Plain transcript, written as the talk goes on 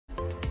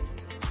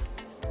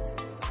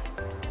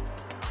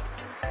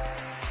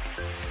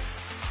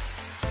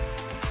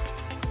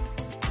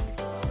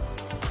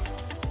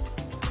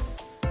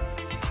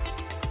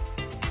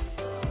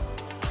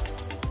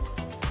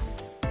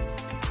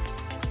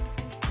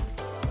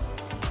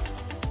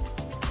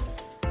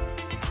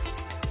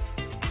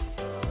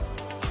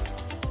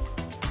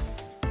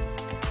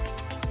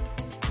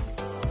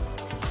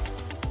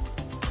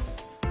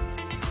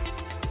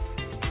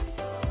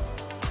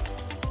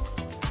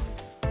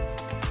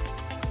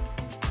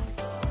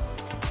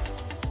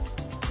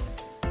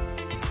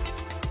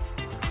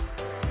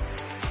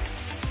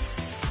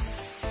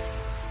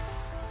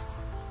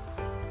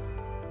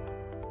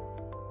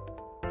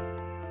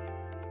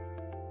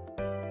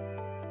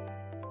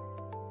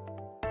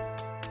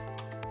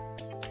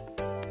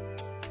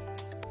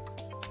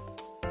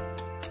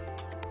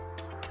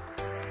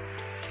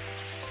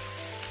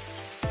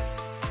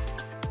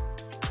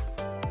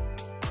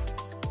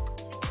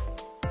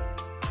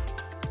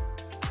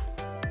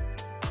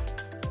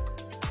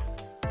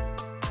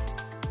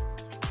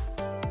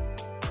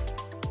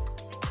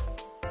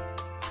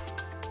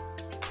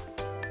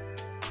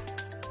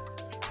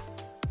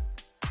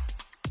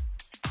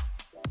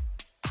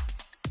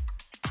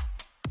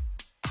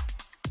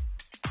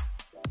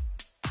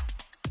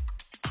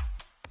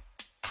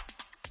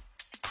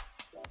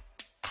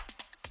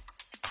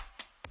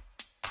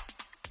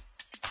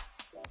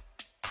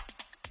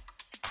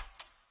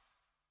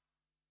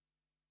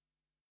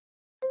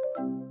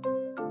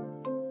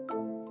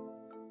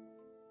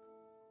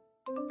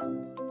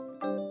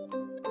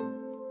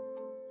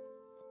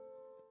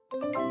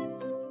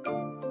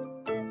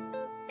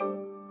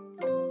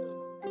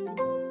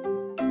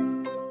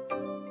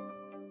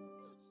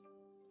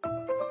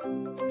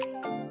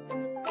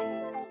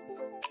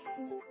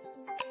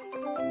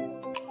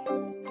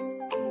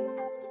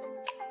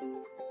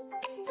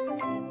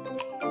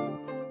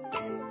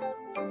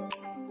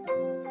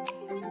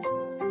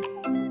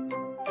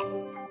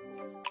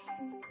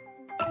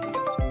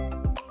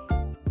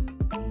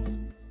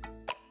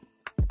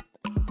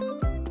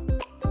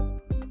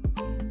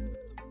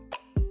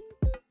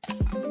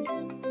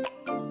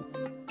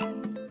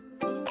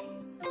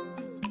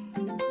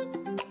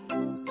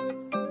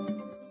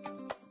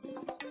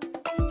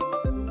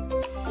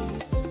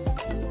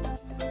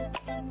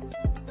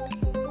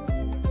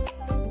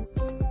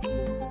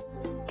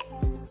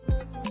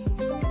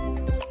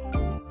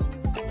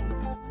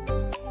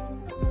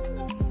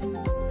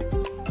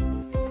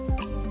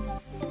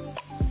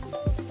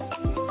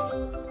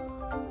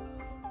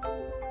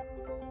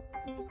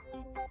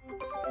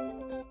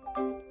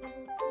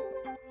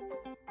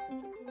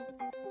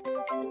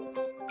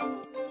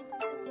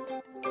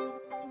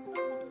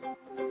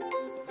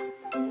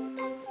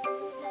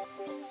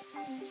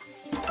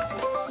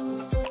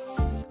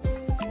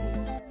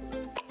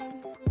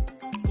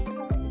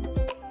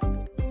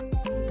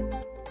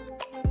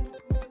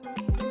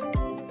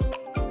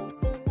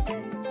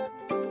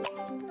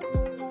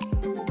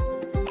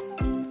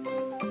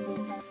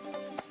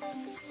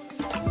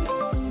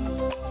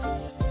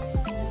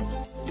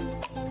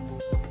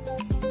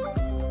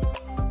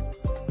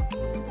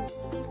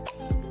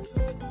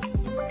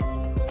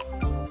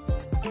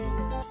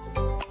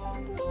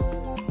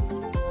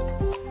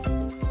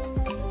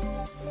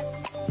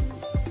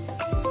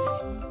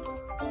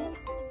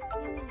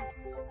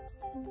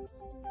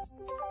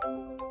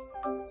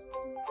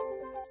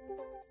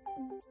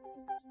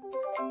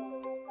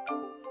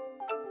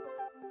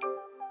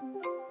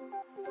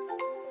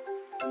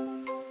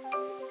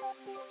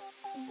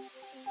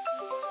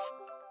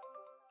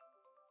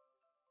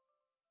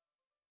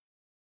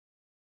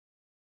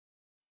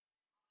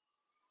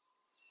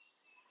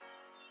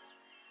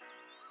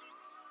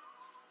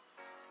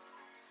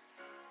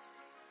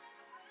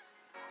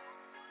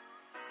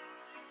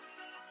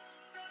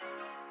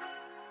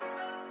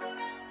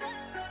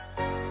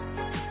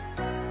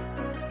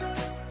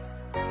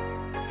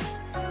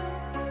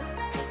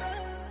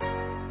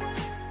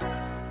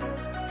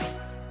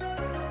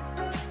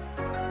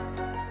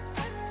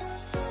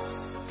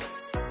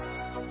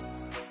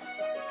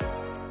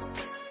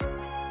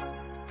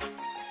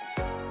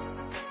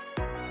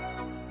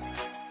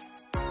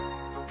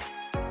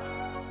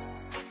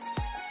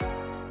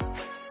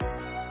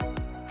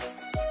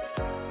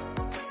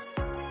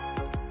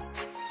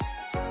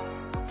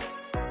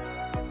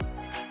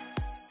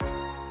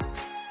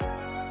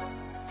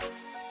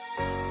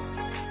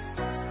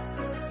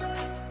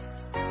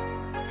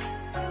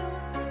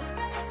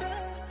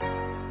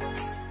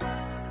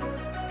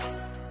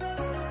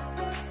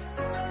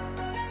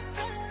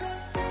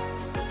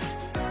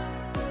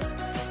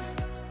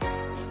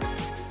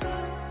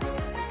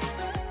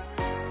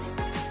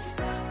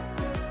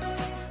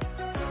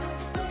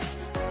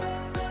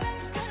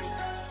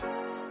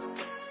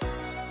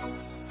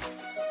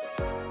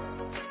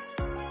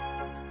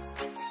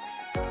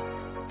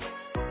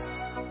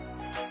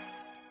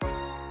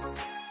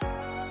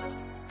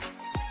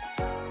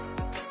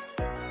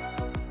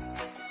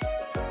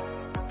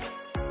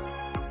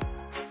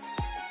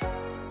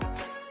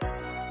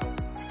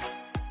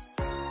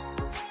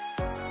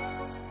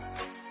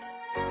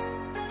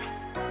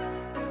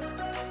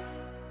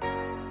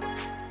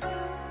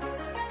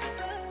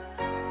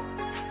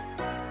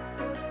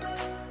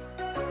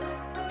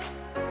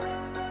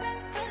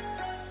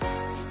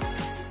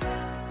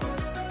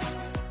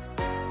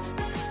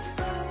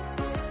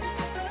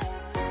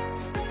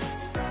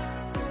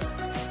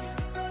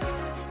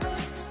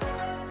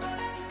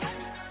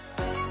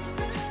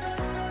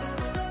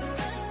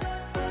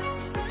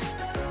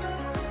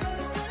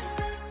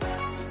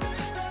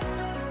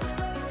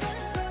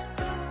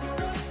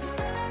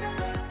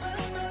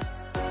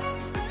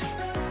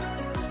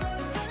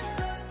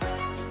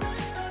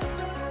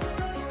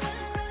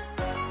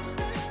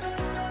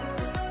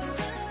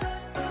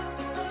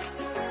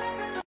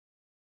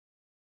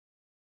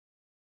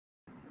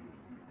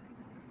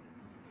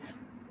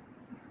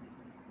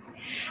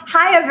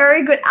Hi, a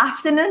very good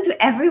afternoon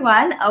to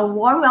everyone. A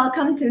warm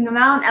welcome to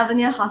Mount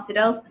Alvernia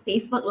Hospital's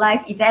Facebook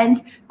Live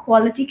event,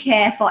 Quality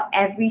Care for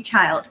Every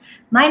Child.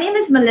 My name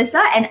is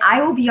Melissa and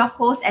I will be your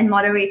host and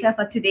moderator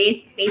for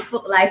today's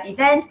Facebook Live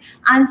event,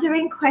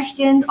 answering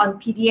questions on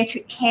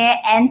pediatric care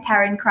and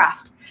parent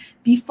craft.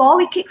 Before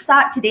we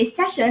kickstart today's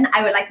session,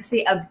 I would like to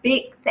say a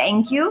big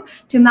thank you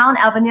to Mount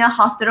Alvernia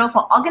Hospital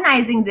for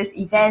organizing this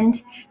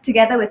event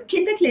together with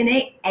Kinder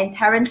Clinic and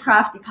Parent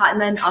Craft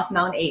Department of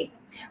Mount A.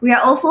 We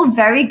are also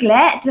very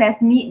glad to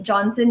have Mead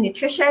Johnson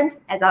Nutrition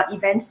as our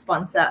event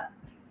sponsor.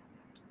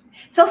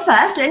 So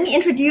first, let me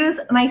introduce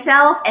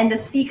myself and the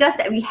speakers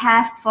that we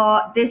have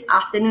for this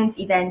afternoon's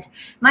event.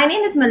 My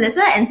name is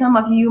Melissa, and some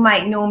of you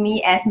might know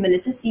me as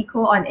Melissa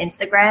Seco on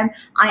Instagram.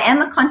 I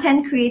am a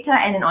content creator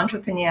and an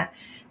entrepreneur.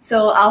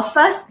 So our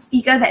first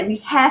speaker that we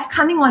have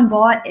coming on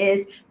board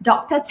is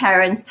Dr.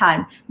 Terence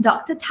Tan.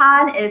 Dr.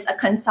 Tan is a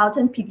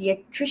consultant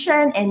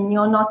pediatrician and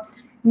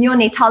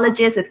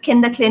neonatologist with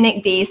Kinder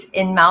Clinic based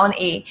in Mount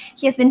A.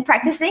 He has been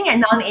practicing at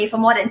Mount A for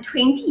more than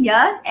 20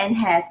 years and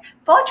has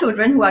 4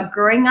 children who are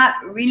growing up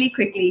really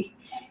quickly.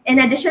 In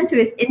addition to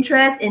his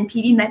interest in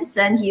PD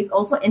medicine, he is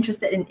also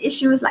interested in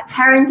issues like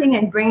parenting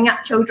and bringing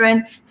up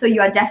children. So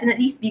you are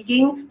definitely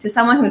speaking to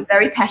someone who is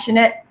very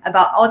passionate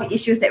about all the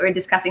issues that we're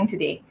discussing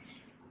today.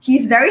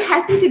 He's very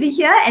happy to be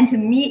here and to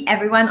meet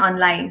everyone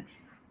online.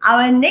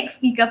 Our next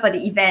speaker for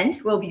the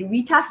event will be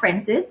Rita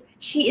Francis.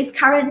 She is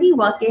currently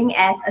working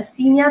as a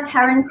senior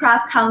parent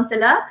craft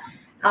counselor,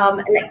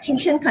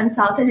 lactation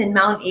consultant in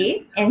Mount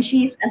A, and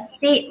she's a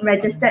state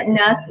registered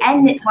nurse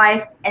and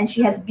midwife, and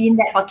she has been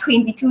there for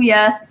 22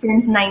 years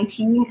since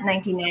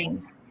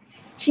 1999.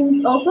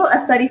 She's also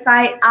a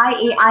certified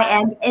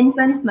IAIM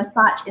infant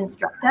massage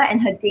instructor,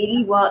 and her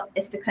daily work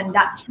is to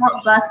conduct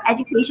childbirth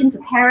education to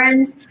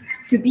parents,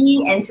 to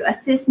be and to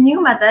assist new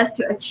mothers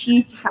to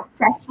achieve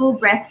successful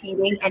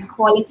breastfeeding and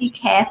quality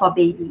care for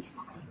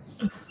babies.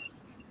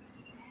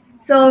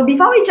 So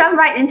before we jump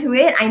right into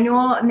it, I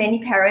know many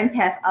parents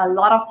have a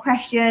lot of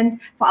questions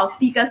for our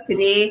speakers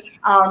today.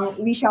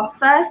 We shall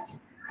first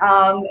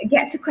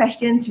get to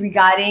questions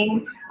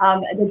regarding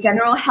the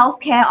general health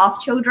care of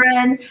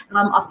children,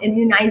 of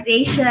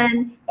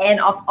immunization, and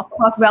of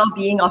course,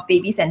 well-being of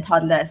babies and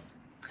toddlers.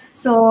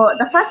 So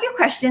the first few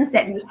questions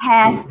that we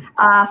have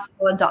are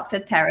for Dr.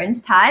 Terence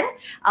Tan.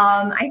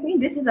 I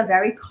think this is a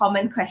very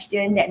common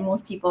question that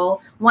most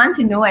people want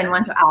to know and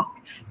want to ask.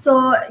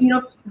 So,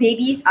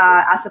 babies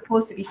are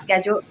supposed to be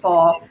scheduled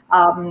for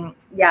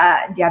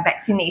their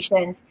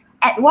vaccinations.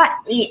 At what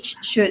age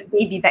should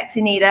they be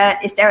vaccinated?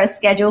 Is there a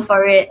schedule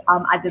for it?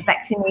 Are the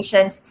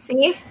vaccinations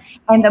safe?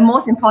 And the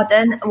most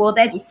important, will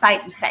there be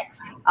side effects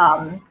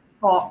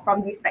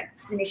from these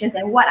vaccinations?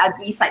 And what are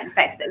these side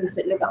effects that we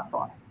should look out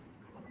for?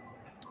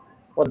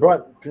 Well, the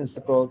broad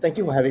principle, thank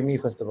you for having me,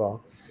 first of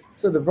all.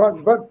 So the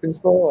broad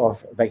principle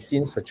of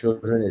vaccines for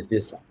children is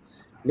this,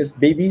 because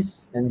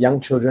babies and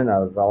young children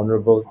are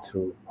vulnerable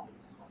to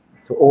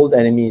old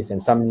enemies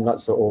and some not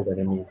so old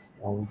enemies.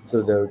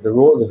 So the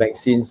role of the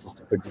vaccines is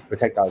to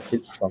protect our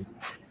kids from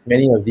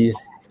many of these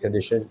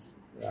conditions,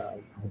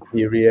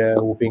 diphtheria,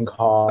 whooping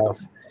cough,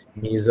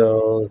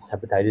 measles,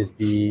 hepatitis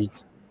B.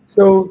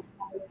 So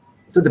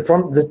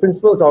the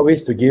principle is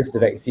always to give the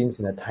vaccines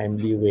in a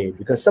timely way,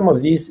 because some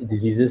of these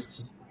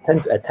diseases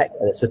tend to attack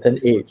at a certain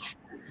age.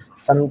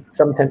 Some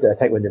tend to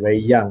attack when they're very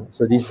young,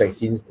 so these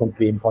vaccines tend to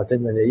be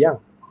important when they're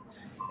young.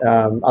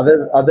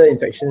 Other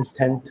infections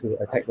tend to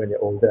attack when they're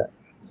older,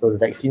 so the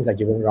vaccines are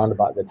given around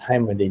about the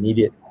time when they need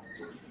it.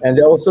 And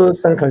there are also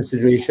some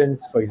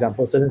considerations. For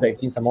example, certain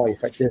vaccines are more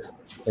effective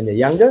when they're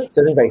younger,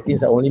 certain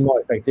vaccines are only more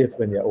effective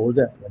when they're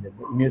older, when the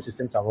immune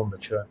systems are more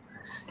mature.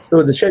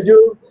 So the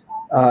schedule,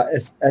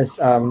 as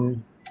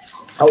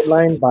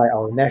outlined by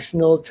our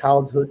National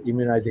Childhood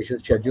Immunization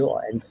Schedule,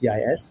 or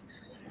NCIS,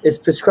 is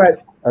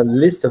prescribed a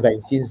list of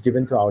vaccines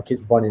given to our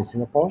kids born in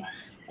Singapore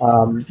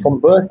from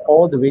birth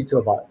all the way to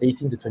about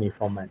 18 to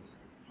 24 months.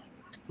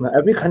 Now,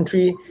 every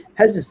country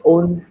has its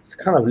own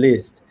kind of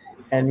list,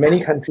 and many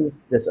countries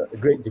there's a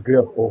great degree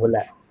of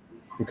overlap,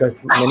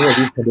 because many of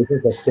these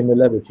conditions are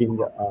similar between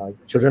the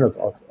children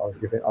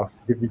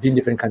between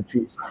different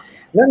countries.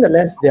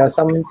 Nonetheless, there are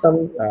some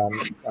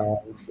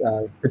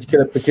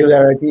particular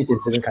peculiarities in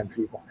certain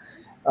countries.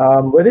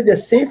 Whether they're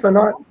safe or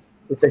not,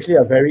 it's actually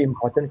a very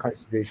important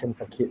consideration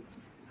for kids,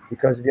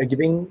 because we are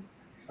giving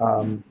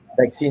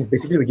vaccines.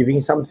 Basically, we're giving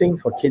something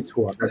for kids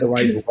who are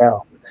otherwise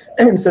well,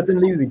 and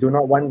certainly we do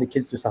not want the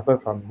kids to suffer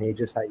from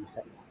major side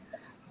effects.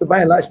 So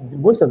by and large,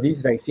 most of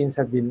these vaccines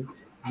have been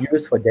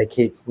used for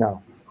decades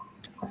now.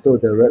 So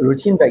the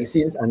routine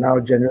vaccines are now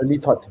generally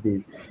thought to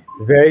be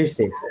very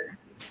safe.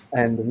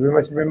 And we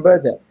must remember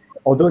that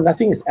although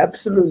nothing is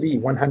absolutely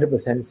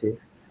 100% safe,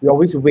 we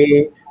always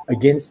weigh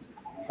against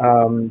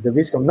the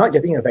risk of not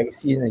getting a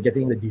vaccine and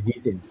getting the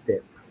disease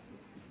instead.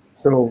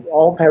 So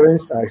all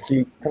parents are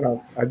actually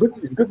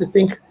it's good to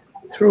think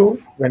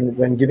through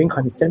when giving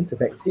consent to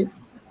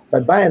vaccines.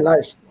 But by and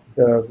large,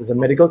 the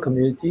medical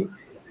community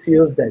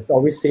feels that it's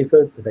always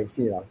safer to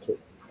vaccinate our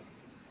kids.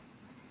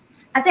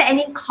 Are there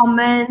any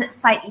common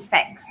side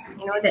effects,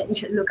 that we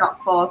should look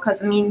out for?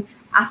 Because I mean,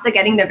 after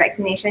getting the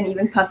vaccination,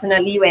 even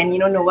personally, when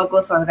Noah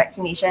goes for a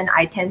vaccination,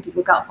 I tend to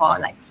look out for,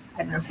 like,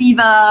 I don't know,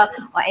 fever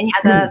or any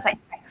other side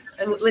effects.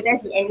 Would there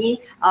be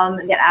any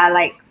that are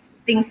like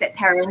things that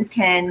parents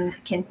can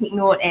take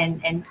note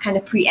and kind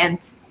of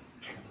preempt?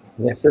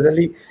 Yes,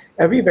 certainly.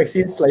 Every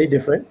vaccine is slightly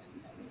different.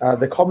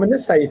 The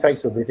commonest side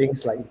effects will be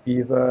things like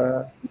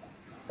fever,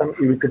 some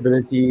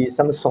irritability,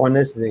 some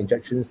soreness in the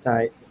injection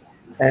sites,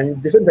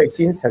 and different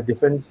vaccines have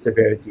different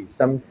severity.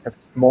 Some have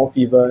more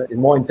fever,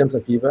 more in terms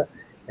of fever,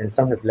 and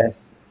some have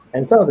less.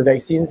 And some of the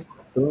vaccines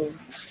don't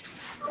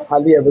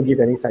hardly ever give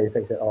any side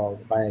effects at all,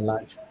 by and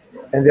large.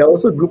 And they're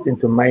also grouped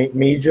into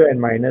major and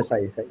minor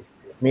side effects.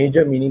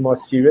 Major meaning more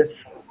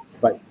serious,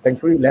 but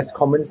thankfully less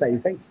common side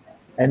effects.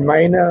 And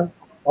minor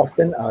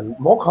often are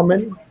more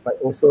common, but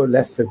also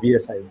less severe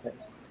side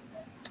effects.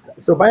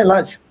 So by and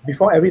large,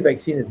 before every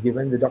vaccine is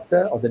given, the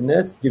doctor or the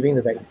nurse giving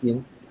the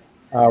vaccine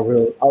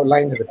will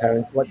outline to the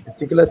parents what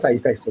particular side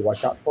effects to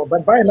watch out for.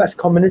 But by and large,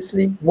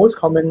 most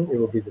common, it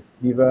will be the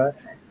fever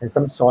and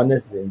some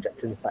soreness in the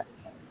injection site.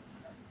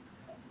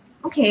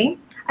 Okay.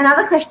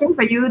 Another question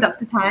for you,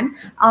 Dr. Tan.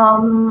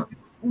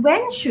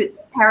 When should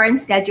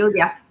parents schedule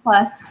their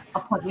first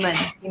appointment,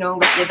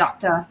 with the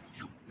doctor?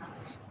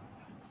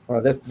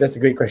 Well, that's a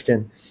great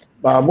question.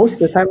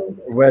 Most of the time,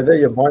 whether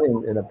you're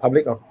born in a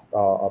public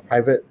or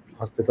private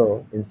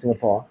hospital in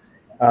Singapore,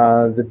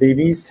 the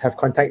babies have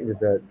contact with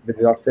the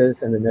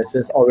doctors and the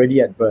nurses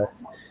already at birth.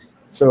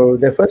 So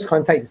their first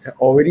contact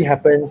already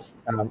happens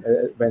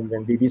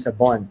when babies are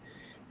born.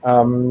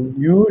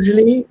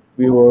 Usually,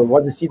 we will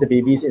want to see the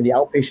babies in the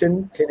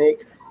outpatient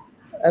clinic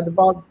at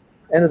about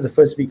end of the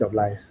first week of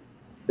life.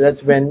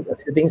 That's when a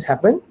few things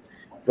happen,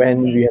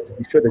 when we have to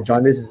be sure the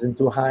jaundice isn't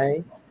too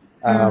high,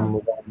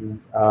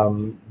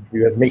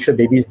 we have to make sure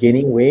baby is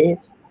gaining weight,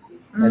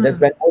 and that's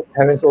when most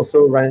parents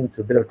also run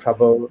into a bit of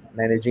trouble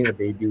managing the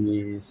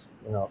babies,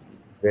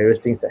 various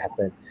things that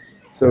happen.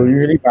 So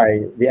usually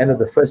by the end of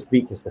the first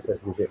week is the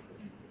first visit.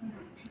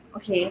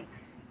 Okay.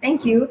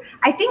 Thank you.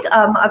 I think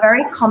a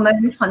very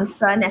common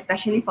concern,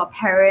 especially for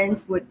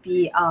parents, would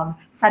be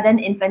sudden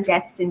infant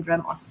death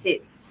syndrome, or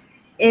SIDS.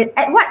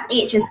 At what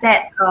age is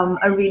that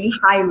a really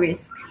high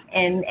risk,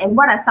 and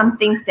what are some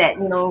things that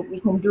we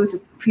can do to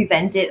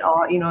prevent it,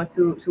 or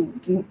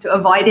to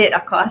avoid it,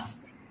 of course?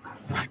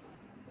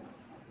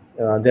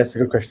 That's a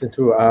good question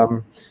too.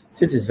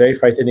 SIDS is very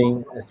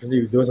frightening,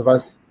 especially with those of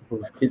us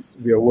who have kids.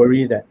 We are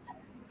worried that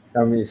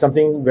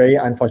something very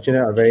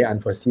unfortunate or very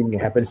unforeseen may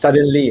happen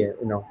suddenly.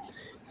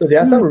 So there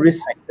are some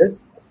risk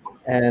factors,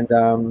 and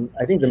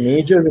I think the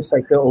major risk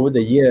factor over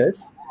the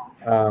years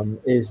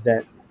is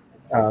that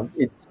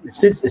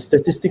SIDS is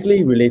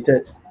statistically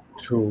related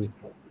to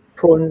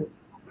prone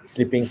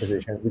sleeping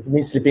position, which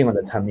means sleeping on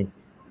the tummy.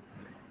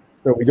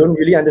 So we don't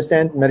really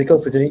understand, medical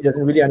fraternity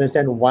doesn't really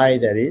understand why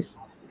that is,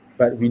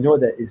 but we know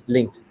that it's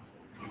linked.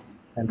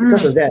 And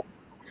because of that,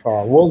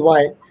 for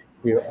worldwide,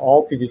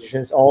 all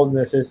pediatricians, all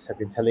nurses have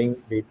been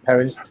telling the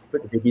parents to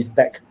put the babies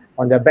back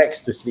on their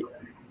backs to sleep,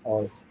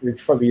 or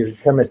it's probably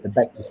termed as the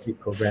back to sleep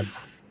program.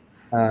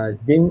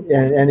 It's been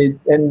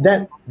and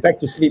that back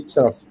to sleep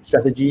sort of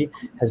strategy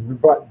has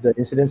brought the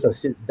incidence of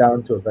SIDS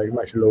down to a very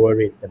much lower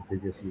rate than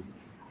previously.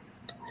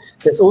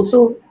 There's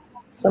also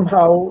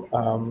somehow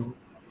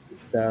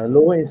the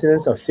lower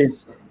incidence of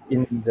SIDS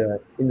in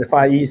the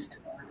Far East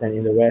than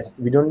in the West.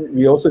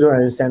 We also don't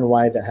understand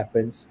why that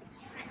happens.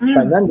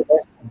 But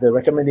nonetheless, the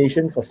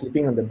recommendation for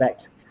sleeping on the back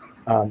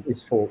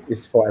is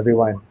for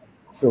everyone.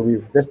 So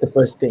that's the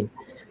first thing.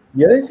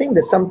 The other thing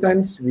that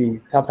sometimes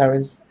we tell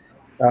parents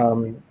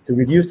to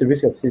reduce the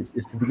risk of SIDS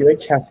is to be very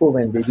careful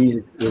when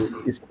baby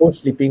is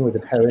co-sleeping with the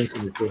parents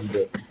in the same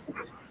bed,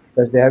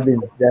 because there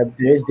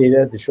is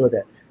data to show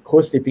that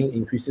co-sleeping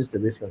increases the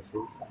risk of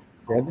SIDS.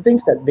 There are the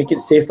things that make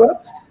it safer,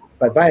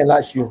 but by and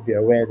large, you have to be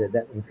aware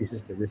that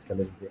increases the risk a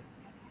little bit.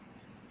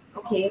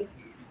 Okay,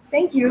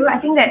 thank you. I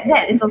think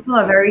that is also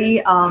a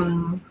very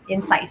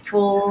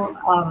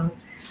insightful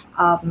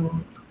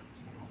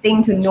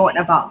thing to note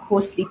about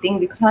co-sleeping,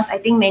 because I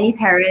think many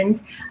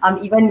parents,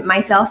 even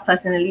myself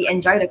personally,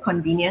 enjoy the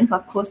convenience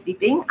of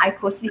co-sleeping. I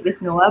co-sleep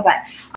with Noah, but